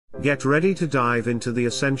Get ready to dive into the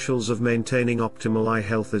essentials of maintaining optimal eye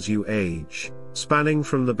health as you age, spanning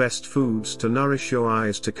from the best foods to nourish your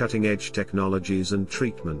eyes to cutting-edge technologies and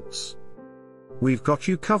treatments. We've got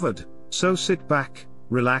you covered, so sit back,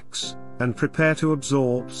 relax, and prepare to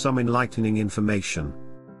absorb some enlightening information.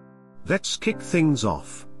 Let's kick things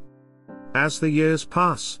off. As the years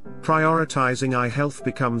pass, prioritizing eye health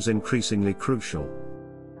becomes increasingly crucial.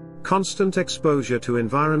 Constant exposure to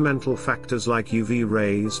environmental factors like UV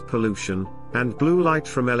rays, pollution, and blue light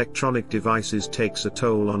from electronic devices takes a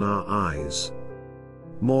toll on our eyes.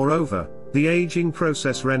 Moreover, the aging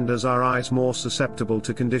process renders our eyes more susceptible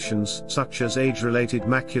to conditions such as age-related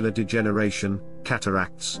macular degeneration,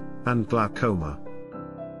 cataracts, and glaucoma.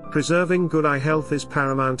 Preserving good eye health is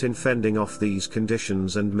paramount in fending off these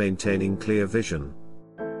conditions and maintaining clear vision.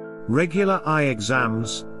 Regular eye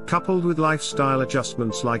exams, coupled with lifestyle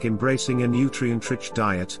adjustments like embracing a nutrient-rich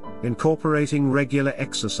diet, incorporating regular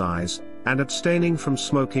exercise, and abstaining from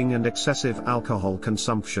smoking and excessive alcohol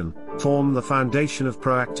consumption, form the foundation of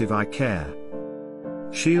proactive eye care.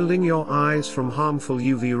 Shielding your eyes from harmful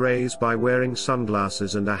UV rays by wearing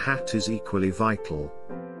sunglasses and a hat is equally vital.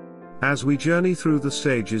 As we journey through the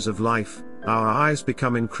stages of life, our eyes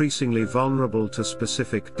become increasingly vulnerable to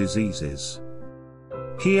specific diseases.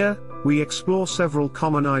 Here, we explore several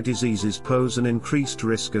common eye diseases pose an increased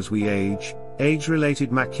risk as we age. Age-related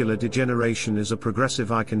macular degeneration is a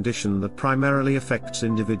progressive eye condition that primarily affects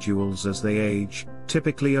individuals as they age,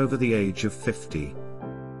 typically over the age of 50.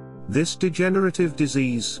 This degenerative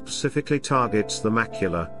disease specifically targets the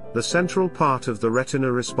macula, the central part of the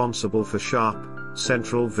retina responsible for sharp,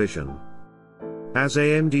 central vision. As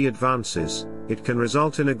AMD advances, it can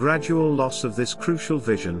result in a gradual loss of this crucial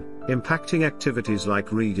vision, impacting activities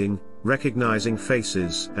like reading, recognizing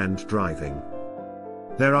faces, and driving.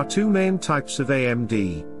 There are two main types of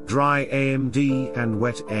AMD, dry AMD and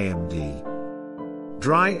wet AMD.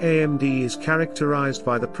 Dry AMD is characterized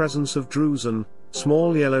by the presence of drusen,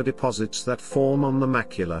 small yellow deposits that form on the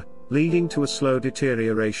macula, leading to a slow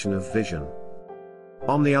deterioration of vision.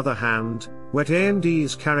 On the other hand, wet AMD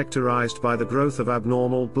is characterized by the growth of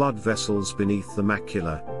abnormal blood vessels beneath the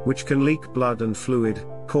macula, which can leak blood and fluid,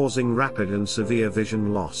 causing rapid and severe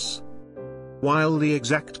vision loss. While the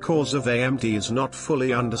exact cause of AMD is not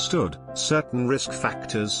fully understood, certain risk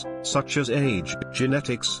factors, such as age,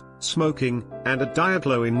 genetics, smoking, and a diet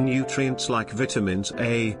low in nutrients like vitamins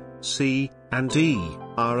A, C, and D,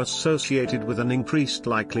 are associated with an increased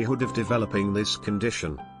likelihood of developing this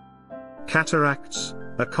condition. Cataracts,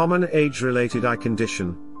 a common age-related eye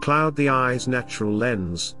condition, cloud the eye's natural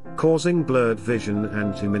lens, causing blurred vision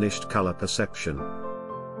and diminished color perception.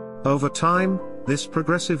 Over time, this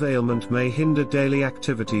progressive ailment may hinder daily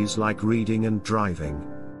activities like reading and driving.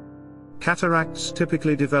 Cataracts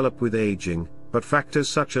typically develop with aging, but factors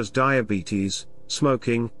such as diabetes,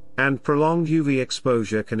 smoking, and prolonged UV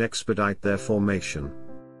exposure can expedite their formation.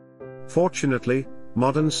 Fortunately,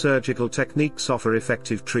 modern surgical techniques offer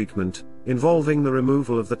effective treatment, involving the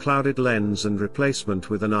removal of the clouded lens and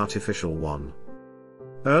replacement with an artificial one.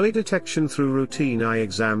 Early detection through routine eye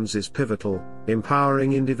exams is pivotal,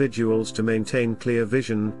 empowering individuals to maintain clear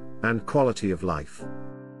vision and quality of life.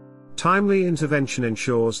 Timely intervention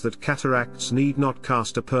ensures that cataracts need not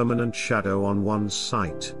cast a permanent shadow on one's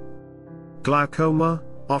sight. Glaucoma,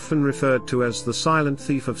 often referred to as the silent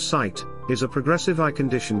thief of sight, is a progressive eye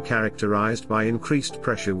condition characterized by increased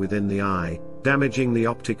pressure within the eye, damaging the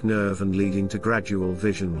optic nerve and leading to gradual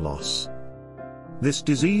vision loss. This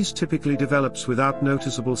disease typically develops without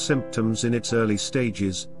noticeable symptoms in its early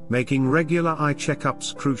stages, making regular eye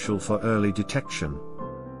checkups crucial for early detection.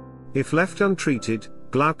 If left untreated,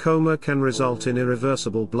 glaucoma can result in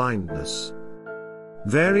irreversible blindness.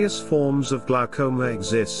 Various forms of glaucoma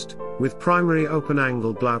exist, with primary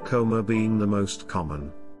open-angle glaucoma being the most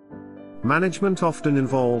common. Management often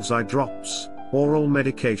involves eye drops, oral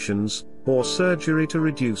medications, or surgery to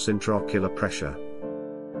reduce intraocular pressure.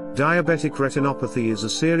 Diabetic retinopathy is a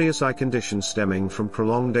serious eye condition stemming from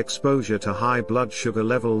prolonged exposure to high blood sugar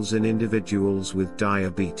levels in individuals with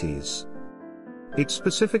diabetes. It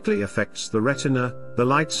specifically affects the retina, the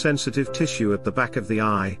light-sensitive tissue at the back of the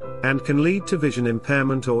eye, and can lead to vision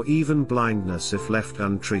impairment or even blindness if left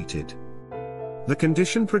untreated. The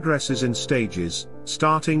condition progresses in stages,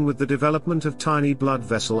 starting with the development of tiny blood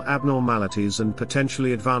vessel abnormalities and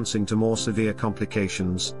potentially advancing to more severe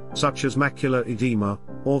complications, such as macular edema,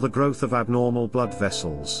 or the growth of abnormal blood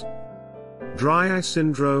vessels. Dry eye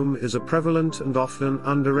syndrome is a prevalent and often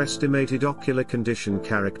underestimated ocular condition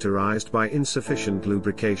characterized by insufficient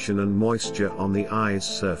lubrication and moisture on the eye's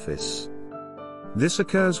surface. This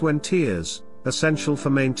occurs when tears, essential for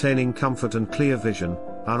maintaining comfort and clear vision,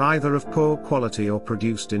 are either of poor quality or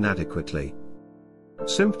produced inadequately.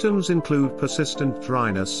 Symptoms include persistent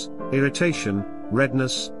dryness, irritation,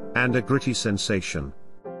 redness, and a gritty sensation.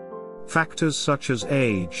 Factors such as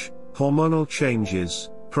age, hormonal changes,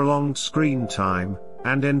 prolonged screen time,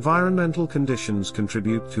 and environmental conditions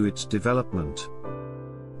contribute to its development.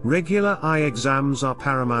 Regular eye exams are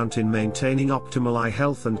paramount in maintaining optimal eye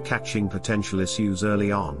health and catching potential issues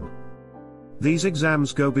early on. These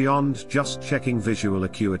exams go beyond just checking visual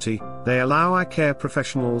acuity, they allow eye care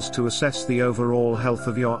professionals to assess the overall health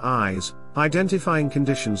of your eyes, identifying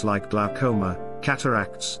conditions like glaucoma,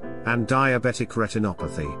 cataracts, and diabetic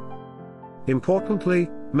retinopathy. Importantly,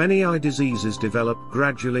 many eye diseases develop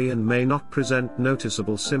gradually and may not present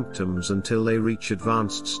noticeable symptoms until they reach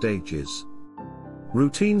advanced stages.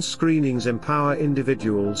 Routine screenings empower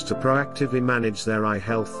individuals to proactively manage their eye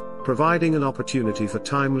health, providing an opportunity for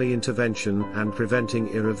timely intervention and preventing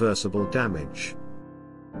irreversible damage.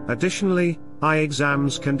 Additionally, eye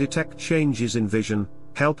exams can detect changes in vision,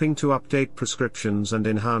 helping to update prescriptions and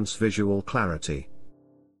enhance visual clarity.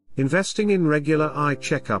 Investing in regular eye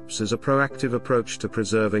checkups is a proactive approach to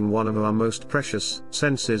preserving one of our most precious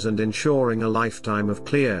senses and ensuring a lifetime of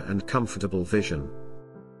clear and comfortable vision.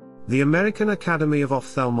 The American Academy of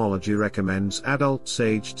Ophthalmology recommends adults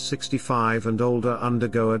aged 65 and older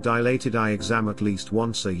undergo a dilated eye exam at least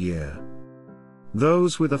once a year.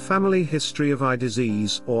 Those with a family history of eye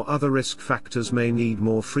disease or other risk factors may need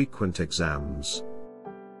more frequent exams.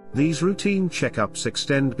 These routine checkups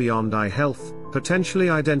extend beyond eye health, potentially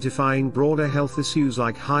identifying broader health issues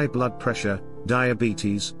like high blood pressure,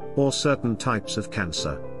 diabetes, or certain types of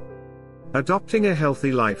cancer. Adopting a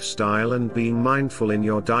healthy lifestyle and being mindful in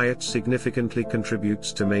your diet significantly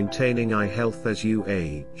contributes to maintaining eye health as you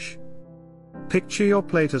age. Picture your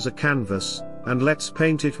plate as a canvas, and let's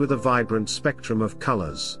paint it with a vibrant spectrum of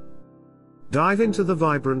colors. Dive into the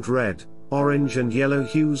vibrant red, orange and yellow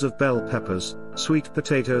hues of bell peppers, sweet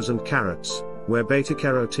potatoes and carrots, where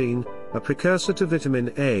beta-carotene, a precursor to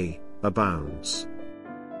vitamin A, abounds.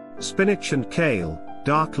 Spinach and kale,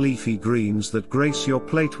 dark leafy greens that grace your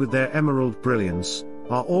plate with their emerald brilliance,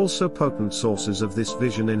 are also potent sources of this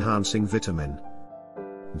vision-enhancing vitamin.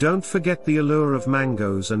 Don't forget the allure of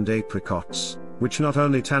mangoes and apricots, which not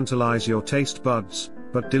only tantalize your taste buds,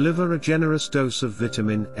 but deliver a generous dose of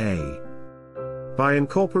vitamin A. By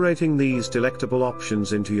incorporating these delectable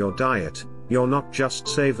options into your diet, you're not just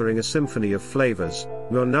savoring a symphony of flavors,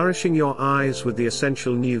 you're nourishing your eyes with the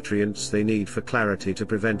essential nutrients they need for clarity to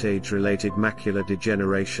prevent age-related macular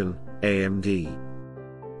degeneration, AMD.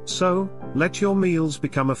 So, let your meals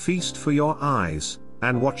become a feast for your eyes,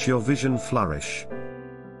 and watch your vision flourish.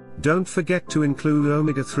 Don't forget to include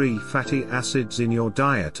omega-3 fatty acids in your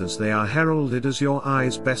diet, as they are heralded as your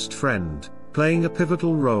eye's best friend, playing a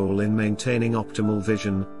pivotal role in maintaining optimal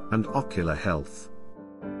vision and ocular health.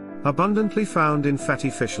 Abundantly found in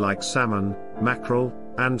fatty fish like salmon, mackerel,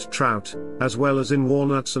 and trout, as well as in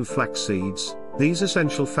walnuts and flax seeds, these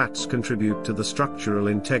essential fats contribute to the structural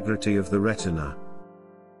integrity of the retina.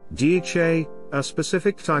 DHA, a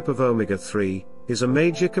specific type of omega-3, is a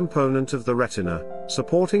major component of the retina,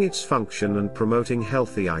 supporting its function and promoting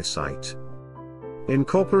healthy eyesight.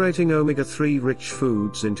 Incorporating omega-3 rich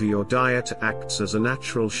foods into your diet acts as a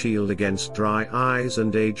natural shield against dry eyes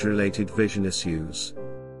and age-related vision issues.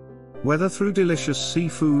 Whether through delicious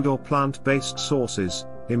seafood or plant-based sources,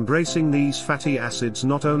 embracing these fatty acids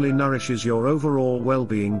not only nourishes your overall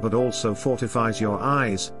well-being but also fortifies your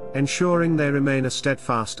eyes, ensuring they remain a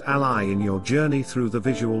steadfast ally in your journey through the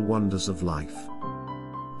visual wonders of life.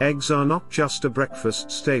 Eggs are not just a breakfast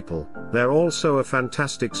staple, they're also a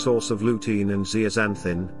fantastic source of lutein and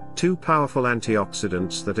zeaxanthin, two powerful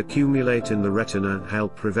antioxidants that accumulate in the retina and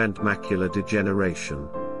help prevent macular degeneration.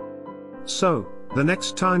 So, the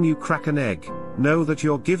next time you crack an egg, know that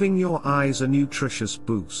you're giving your eyes a nutritious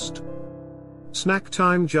boost. Snack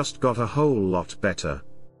time just got a whole lot better.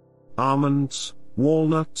 Almonds,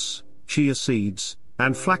 walnuts, chia seeds,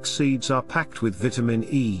 and flax seeds are packed with vitamin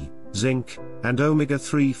E, zinc, and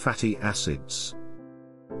omega-3 fatty acids.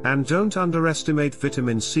 And don't underestimate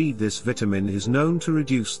vitamin C. This vitamin is known to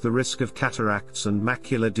reduce the risk of cataracts and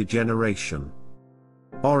macular degeneration.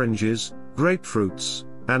 Oranges, grapefruits,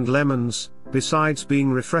 and lemons, besides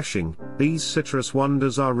being refreshing, these citrus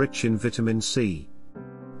wonders are rich in vitamin C.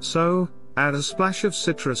 So, add a splash of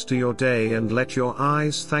citrus to your day and let your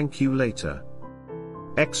eyes thank you later.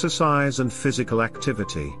 Exercise and physical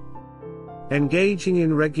activity. Engaging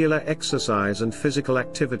in regular exercise and physical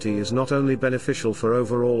activity is not only beneficial for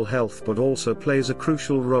overall health but also plays a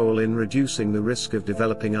crucial role in reducing the risk of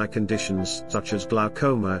developing eye conditions such as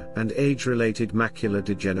glaucoma and age-related macular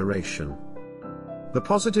degeneration. The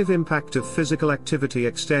positive impact of physical activity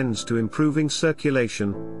extends to improving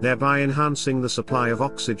circulation, thereby enhancing the supply of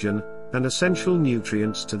oxygen and essential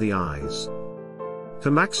nutrients to the eyes. To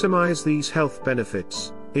maximize these health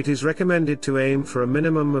benefits, it is recommended to aim for a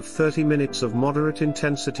minimum of 30 minutes of moderate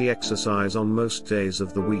intensity exercise on most days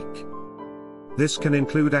of the week. This can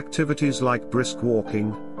include activities like brisk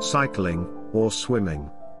walking, cycling, or swimming.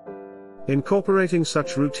 Incorporating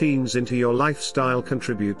such routines into your lifestyle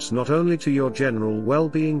contributes not only to your general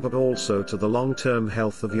well-being but also to the long-term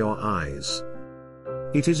health of your eyes.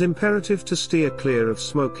 It is imperative to steer clear of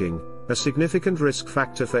smoking, a significant risk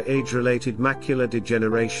factor for age-related macular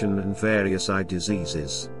degeneration and various eye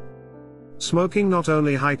diseases. Smoking not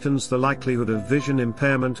only heightens the likelihood of vision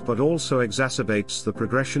impairment but also exacerbates the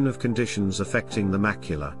progression of conditions affecting the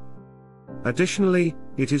macula. Additionally,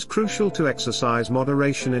 it is crucial to exercise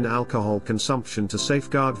moderation in alcohol consumption to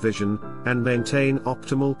safeguard vision and maintain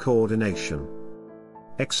optimal coordination.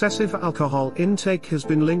 Excessive alcohol intake has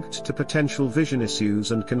been linked to potential vision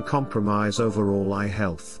issues and can compromise overall eye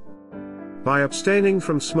health. By abstaining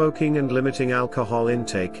from smoking and limiting alcohol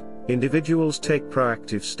intake, individuals take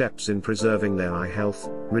proactive steps in preserving their eye health,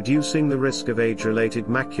 reducing the risk of age-related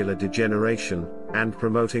macular degeneration, and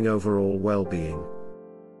promoting overall well-being.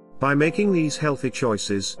 By making these healthy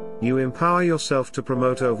choices, you empower yourself to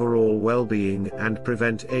promote overall well-being and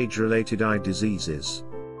prevent age-related eye diseases.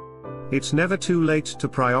 It's never too late to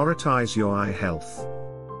prioritize your eye health.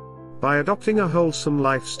 By adopting a wholesome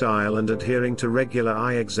lifestyle and adhering to regular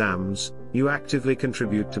eye exams, you actively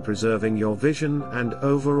contribute to preserving your vision and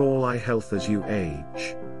overall eye health as you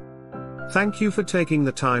age. Thank you for taking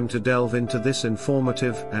the time to delve into this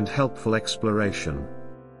informative and helpful exploration.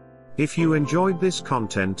 If you enjoyed this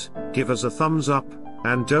content, give us a thumbs up,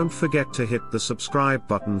 and don't forget to hit the subscribe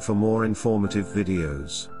button for more informative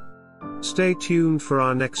videos. Stay tuned for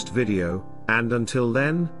our next video, and until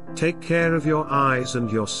then, take care of your eyes and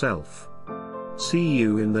yourself. See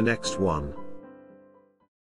you in the next one.